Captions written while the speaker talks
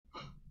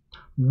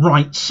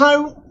Right,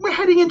 so we're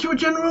heading into a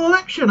general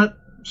election at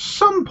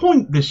some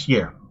point this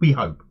year, we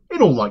hope,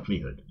 in all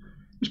likelihood.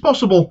 It's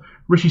possible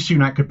Rishi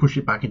Sunak could push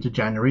it back into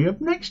January of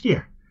next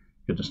year.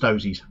 Goodness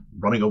knows he's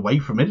running away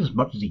from it as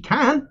much as he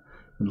can,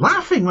 and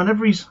laughing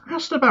whenever he's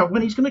asked about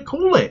when he's going to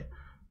call it.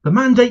 The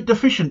mandate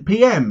deficient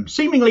PM,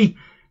 seemingly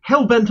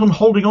hell-bent on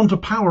holding on to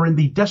power in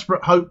the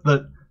desperate hope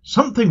that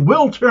something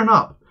will turn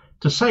up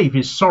to save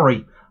his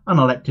sorry,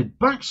 unelected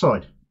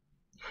backside.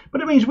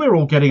 But it means we're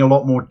all getting a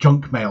lot more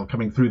junk mail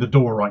coming through the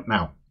door right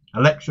now.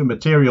 Election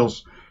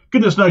materials.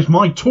 Goodness knows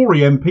my Tory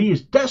MP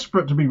is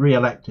desperate to be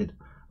re-elected,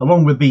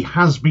 along with the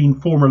has-been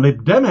former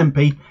Lib Dem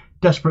MP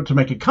desperate to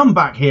make a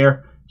comeback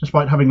here,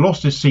 despite having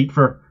lost his seat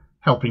for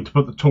helping to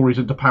put the Tories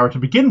into power to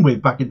begin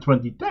with back in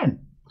 2010.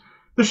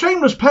 The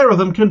shameless pair of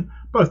them can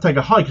both take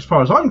a hike as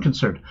far as I'm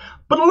concerned,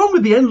 but along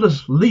with the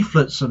endless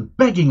leaflets and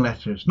begging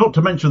letters, not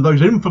to mention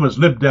those infamous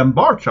Lib Dem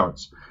bar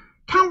charts,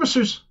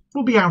 canvassers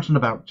will be out and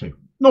about too.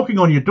 Knocking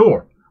on your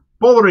door,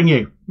 bothering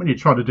you when you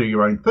try to do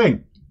your own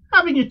thing,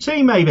 having your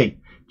tea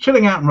maybe,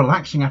 chilling out and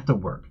relaxing after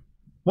work,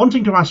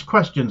 wanting to ask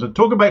questions and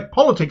talk about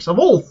politics of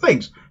all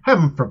things.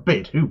 Heaven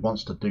forbid, who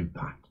wants to do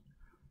that?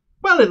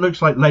 Well, it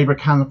looks like Labour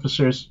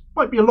canvassers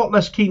might be a lot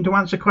less keen to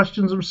answer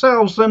questions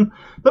themselves than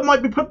that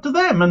might be put to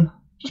them, and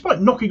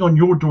despite knocking on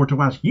your door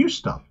to ask you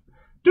stuff,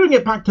 doing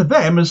it back to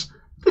them, as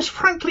this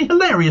frankly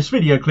hilarious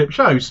video clip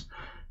shows,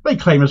 they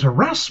claim as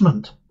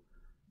harassment.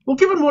 Well,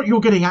 given what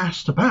you're getting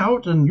asked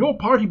about and your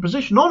party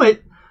position on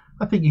it,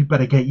 I think you'd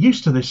better get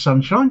used to this,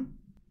 sunshine.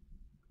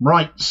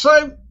 Right,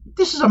 so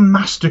this is a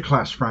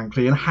masterclass,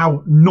 frankly, in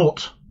how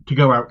not to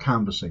go out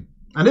canvassing.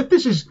 And if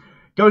this is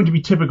going to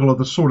be typical of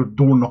the sort of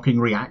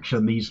door-knocking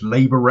reaction these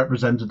Labour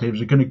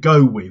representatives are going to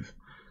go with,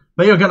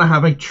 they are going to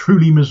have a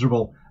truly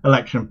miserable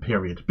election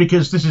period,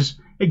 because this is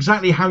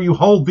exactly how you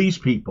hold these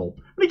people,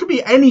 and it could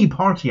be any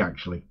party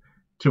actually,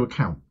 to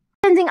account.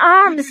 Sending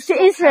arms to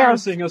Israel.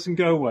 Harassing us and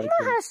go away. I'm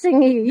not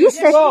harassing you. You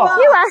said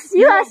you asked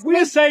me.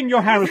 We're saying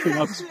you're harassing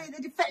us.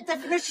 Actually, the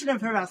definition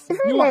of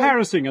harassment. Really? You're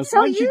harassing us.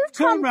 So you've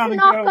come to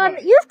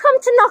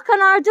knock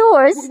on our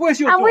doors, Where's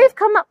your and door? we've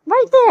come up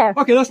right there.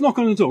 Okay, let's knock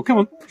on the door. Come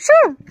on.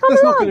 Sure,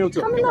 Let's knock on along. your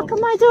door. Come and knock on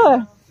my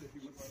door.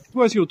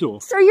 Where's your door?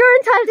 So you're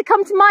entitled to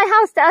come to my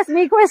house to ask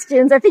me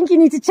questions. I think you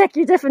need to check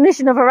your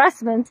definition of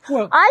harassment.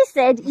 Well, I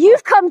said,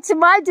 you've come to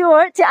my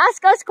door to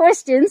ask us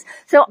questions,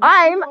 so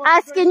I'm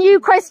asking you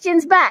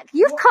questions back.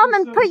 You've come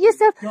and put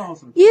yourself...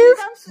 Gaza.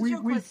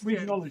 We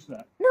acknowledge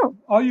that. No.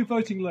 Are you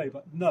voting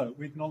Labour? No,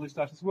 we acknowledge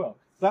that as well.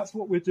 That's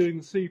what we're doing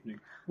this evening.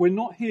 We're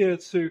not here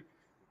to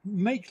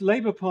make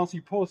Labour Party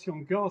policy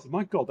on Gaza.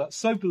 My God, that's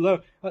so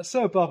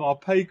above our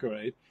pay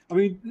grade. I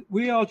mean,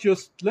 we are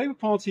just Labour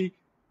Party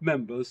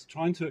members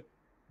trying to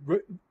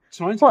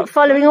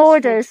following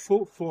orders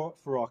for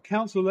our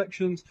council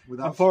elections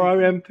and for our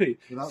MP,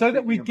 so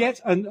that we get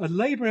a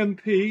Labour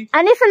MP.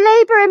 And if a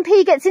Labour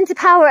MP gets into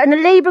power and a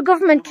Labour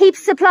government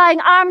keeps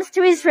supplying arms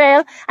to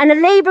Israel and a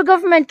Labour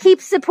government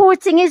keeps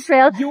supporting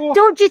Israel,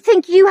 don't you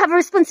think you have a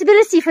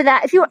responsibility for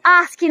that? If you're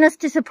asking us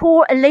to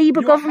support a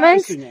Labour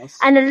government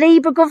and a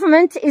Labour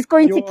government is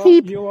going to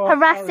keep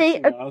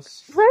harassing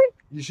us.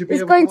 You should be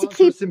able to answer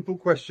a simple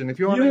question. If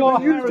you're harassing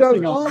us.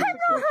 I'm not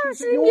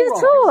harassing you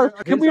at all.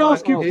 Can we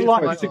ask you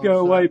politely to go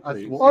away,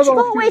 please?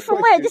 Go away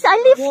from where?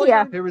 I live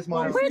here.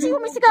 Where do you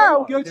want me to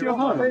go? Go to your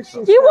home.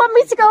 You want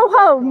me to go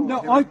home?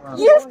 No,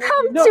 You've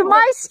come to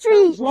my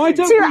street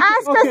to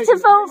ask us to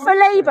vote for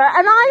Labour,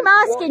 and I'm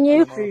asking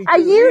you, are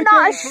you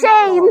not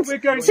ashamed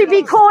to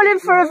be calling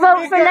for a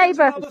vote for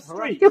Labour?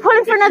 You're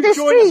calling for another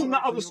street. On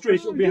that other street,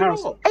 it'll be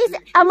harassing.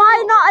 Am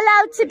I not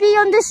allowed to be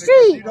on the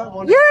street?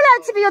 You're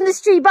allowed to be on the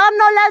street, but I'm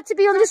not allowed to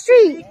be on the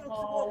street.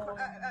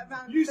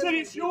 You said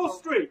it's your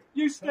street.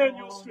 You stay on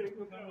your street.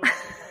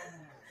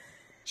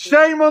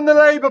 Shame on the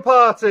Labour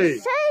Party!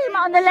 Shame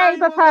on the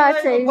Labour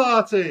Party!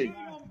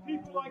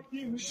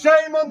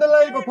 Shame on the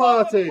Labour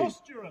Party!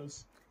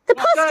 The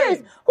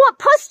posturers! What,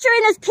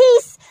 posturing as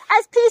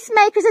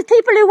peacemakers, as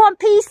people who want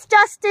peace,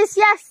 justice?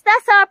 Yes,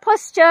 that's our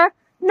posture.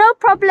 No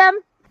problem.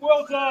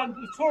 Well done.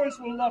 The Tories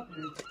will love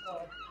you.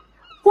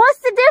 What's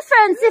the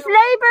difference? If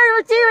Labour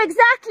will do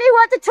exactly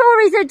what the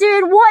Tories are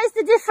doing, what is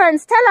the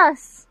difference? Tell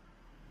us.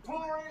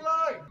 Tory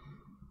life!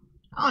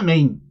 I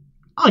mean,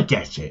 I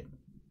get it.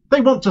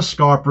 They want to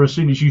Scarborough as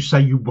soon as you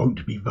say you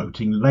won't be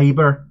voting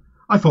Labour.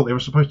 I thought they were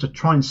supposed to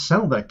try and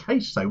sell their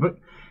case though, but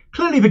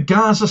clearly the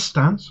Gaza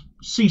stance,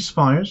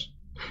 ceasefires,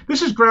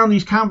 this is ground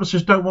these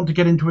canvassers don't want to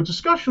get into a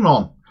discussion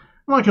on.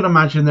 And I can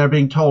imagine they're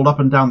being told up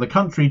and down the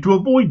country to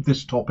avoid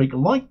this topic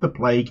like the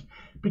plague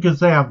because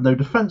they have no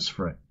defence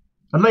for it.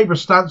 And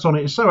Labour's stance on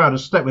it is so out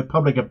of step with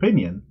public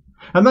opinion,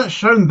 and that's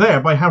shown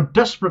there by how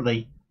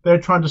desperately they're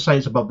trying to say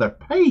it's above their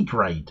pay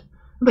grade,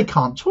 and they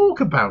can't talk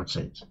about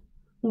it.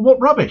 Well,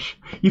 what rubbish.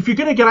 If you're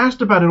going to get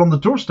asked about it on the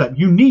doorstep,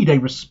 you need a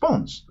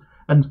response.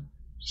 And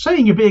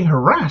saying you're being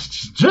harassed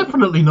is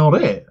definitely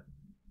not it.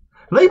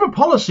 Labour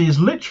policy is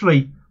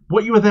literally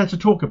what you were there to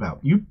talk about.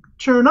 You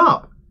turn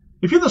up.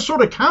 If you're the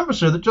sort of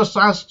canvasser that just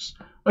asks,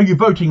 are you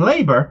voting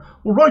Labour?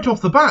 Well, right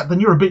off the bat, then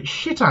you're a bit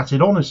shit at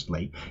it,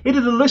 honestly.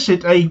 It'd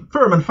elicit a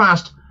firm and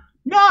fast,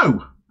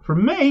 No,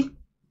 from me.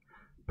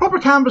 Proper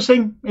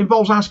canvassing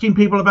involves asking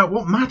people about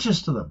what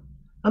matters to them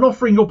and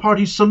offering your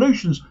party's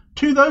solutions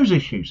to those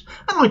issues.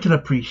 And I can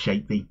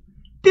appreciate the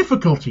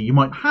difficulty you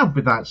might have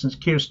with that, since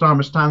Keir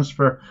Starmer stands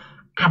for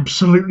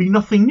absolutely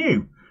nothing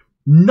new.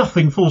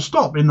 Nothing full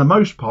stop in the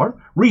most part.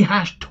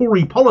 Rehashed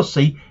Tory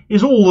policy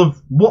is all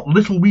of what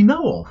little we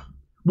know of.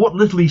 What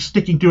little he's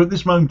sticking to at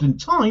this moment in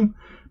time,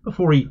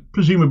 before he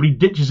presumably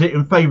ditches it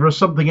in favour of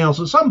something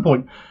else at some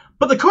point.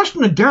 But the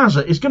question of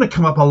Gaza is going to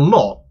come up a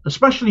lot,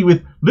 especially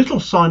with little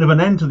sign of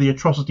an end to the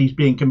atrocities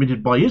being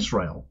committed by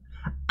Israel,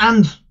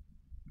 and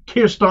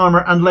Keir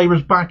Starmer and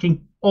Labour's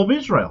backing of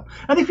Israel.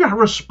 And if your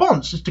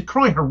response is to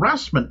cry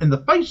harassment in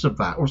the face of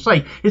that, or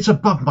say it's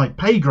above my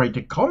pay grade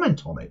to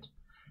comment on it,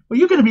 well,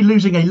 you're going to be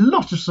losing a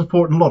lot of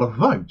support and a lot of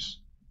votes.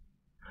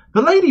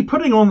 The lady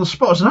putting on the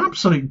spot is an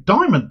absolute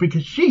diamond,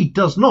 because she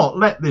does not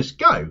let this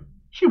go.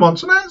 She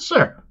wants an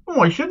answer.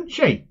 Why shouldn't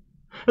she?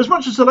 As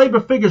much as the Labour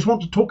figures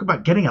want to talk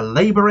about getting a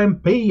Labour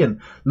MP and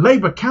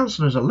Labour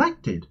councillors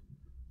elected,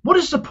 what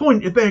is the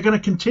point if they're going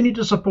to continue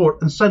to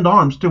support and send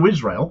arms to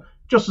Israel,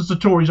 just as the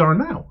Tories are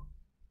now?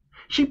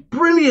 She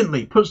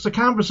brilliantly puts the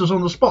canvassers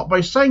on the spot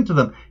by saying to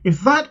them,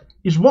 if that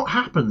is what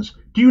happens,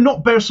 do you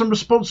not bear some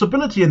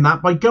responsibility in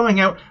that by going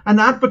out and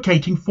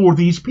advocating for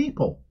these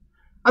people?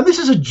 And this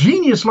is a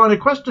genius line of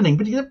questioning,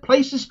 because it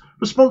places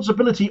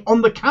responsibility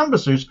on the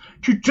canvassers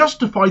to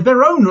justify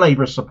their own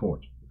Labour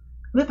support.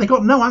 And if they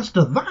got no answer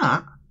to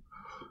that,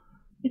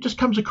 it just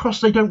comes across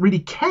they don't really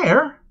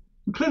care.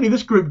 And clearly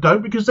this group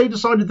don't, because they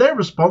decided their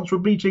response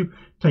would be to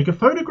take a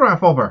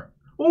photograph of her.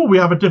 Oh, we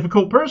have a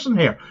difficult person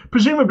here,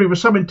 presumably with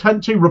some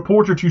intent to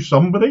report her to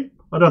somebody.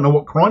 I don't know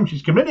what crime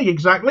she's committing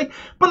exactly,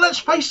 but let's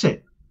face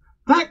it,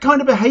 that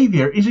kind of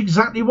behaviour is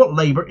exactly what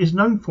Labour is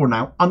known for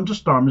now under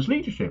Starmer's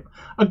leadership.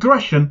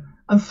 Aggression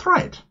and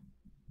threat.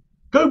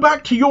 Go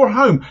back to your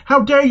home.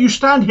 How dare you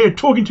stand here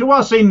talking to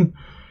us in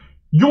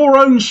your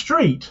own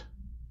street?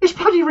 It's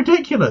bloody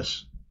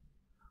ridiculous.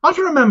 I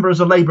can remember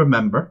as a Labour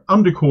member,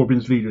 under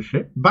Corbyn's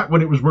leadership, back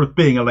when it was worth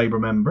being a Labour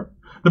member,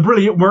 the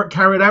brilliant work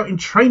carried out in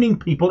training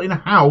people in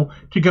how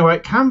to go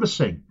out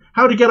canvassing,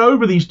 how to get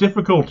over these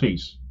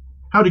difficulties,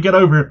 how to get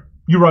over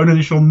your own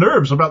initial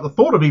nerves about the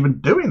thought of even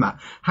doing that,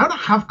 how to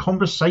have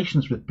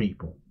conversations with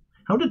people,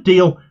 how to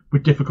deal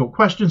with difficult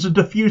questions and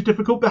diffuse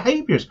difficult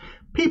behaviours.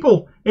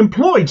 People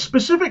employed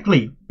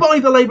specifically by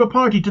the Labour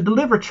Party to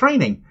deliver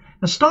training,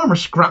 and Starmer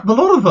scrapped the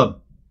lot of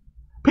them.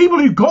 People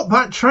who got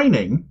that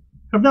training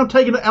have now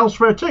taken it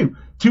elsewhere too,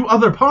 to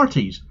other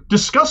parties,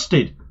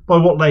 disgusted by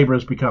what Labour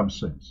has become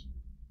since.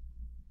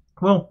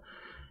 Well,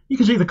 you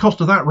can see the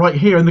cost of that right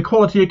here in the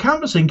quality of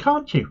canvassing,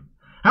 can't you?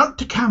 Out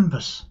to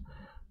canvass.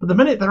 But the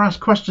minute they're asked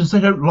questions they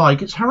don't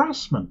like, it's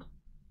harassment.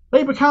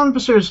 Labour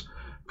canvassers,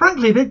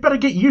 frankly, they'd better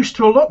get used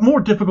to a lot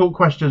more difficult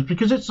questions,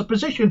 because it's the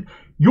position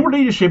your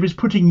leadership is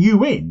putting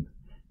you in.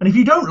 And if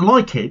you don't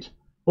like it,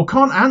 or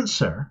can't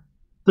answer,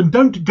 then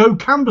don't go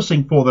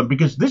canvassing for them,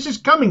 because this is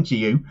coming to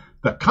you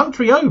the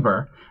country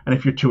over. And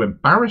if you're too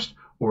embarrassed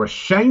or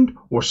ashamed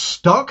or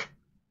stuck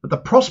at the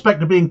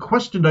prospect of being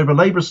questioned over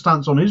Labour's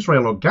stance on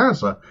Israel or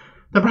Gaza,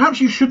 then perhaps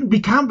you shouldn't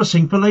be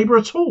canvassing for Labour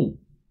at all.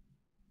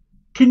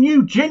 Can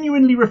you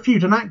genuinely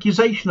refute an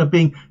accusation of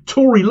being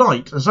Tory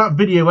light, as that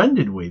video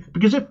ended with?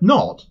 Because if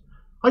not,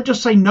 I'd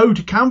just say no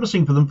to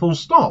canvassing for them, full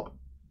stop.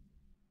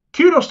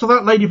 Kudos to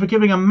that lady for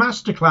giving a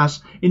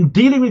masterclass in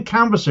dealing with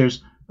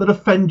canvassers that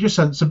offend your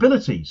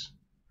sensibilities,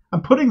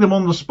 and putting them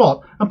on the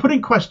spot and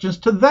putting questions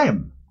to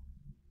them.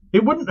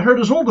 It wouldn't hurt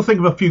us all to think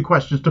of a few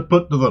questions to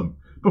put to them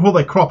before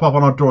they crop up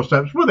on our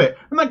doorsteps, would it?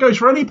 And that goes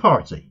for any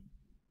party.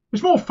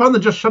 It's more fun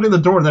than just shutting the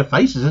door in their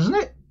faces, isn't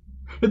it?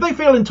 If they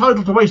feel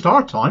entitled to waste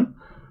our time,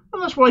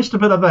 well, let's waste a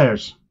bit of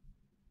theirs.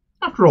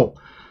 After all,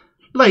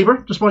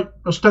 Labour, despite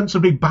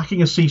ostensibly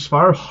backing a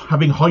ceasefire,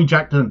 having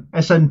hijacked an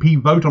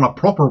SNP vote on a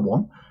proper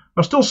one,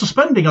 are still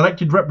suspending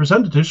elected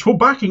representatives for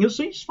backing a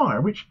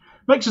ceasefire, which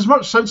makes as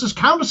much sense as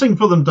canvassing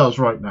for them does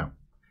right now.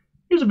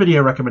 Here's a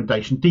video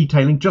recommendation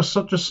detailing just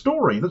such a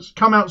story that's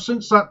come out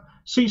since that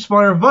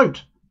ceasefire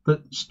vote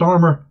that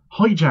Starmer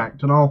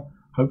hijacked, and I'll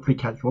hopefully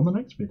catch you on the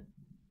next vid.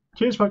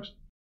 Cheers, folks.